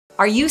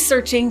Are you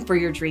searching for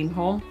your dream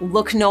home?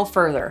 Look no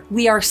further.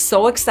 We are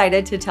so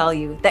excited to tell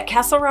you that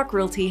Castle Rock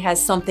Realty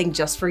has something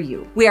just for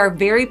you. We are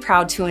very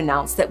proud to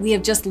announce that we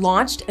have just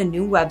launched a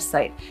new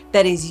website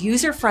that is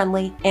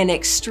user-friendly and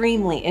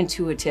extremely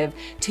intuitive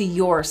to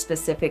your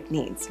specific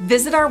needs.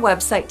 Visit our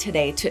website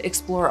today to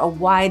explore a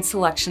wide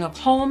selection of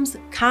homes,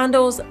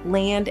 condos,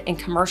 land, and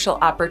commercial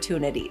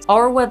opportunities.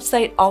 Our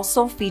website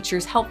also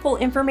features helpful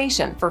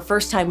information for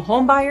first-time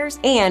home buyers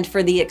and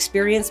for the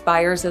experienced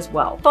buyers as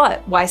well.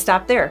 But why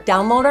stop there?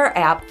 Download our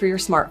app for your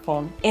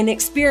smartphone and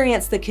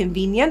experience the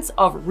convenience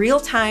of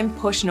real-time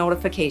push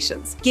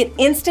notifications. Get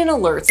instant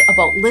alerts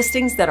about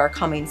listings that are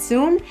coming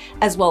soon,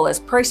 as well as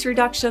price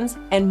reductions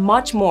and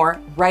much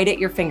more right at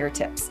your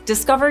fingertips.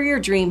 Discover your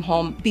dream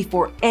home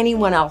before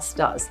anyone else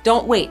does.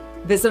 Don't wait.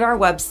 Visit our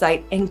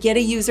website and get a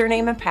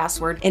username and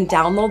password and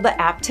download the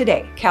app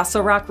today.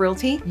 Castle Rock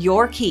Realty,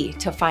 your key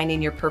to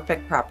finding your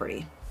perfect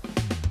property.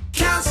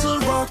 Castle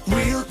Rock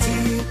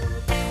Realty,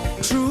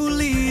 true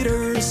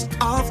leaders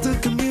of the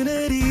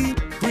community,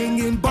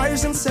 bringing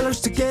buyers and sellers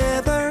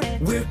together.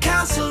 We're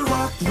Castle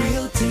Rock Realty.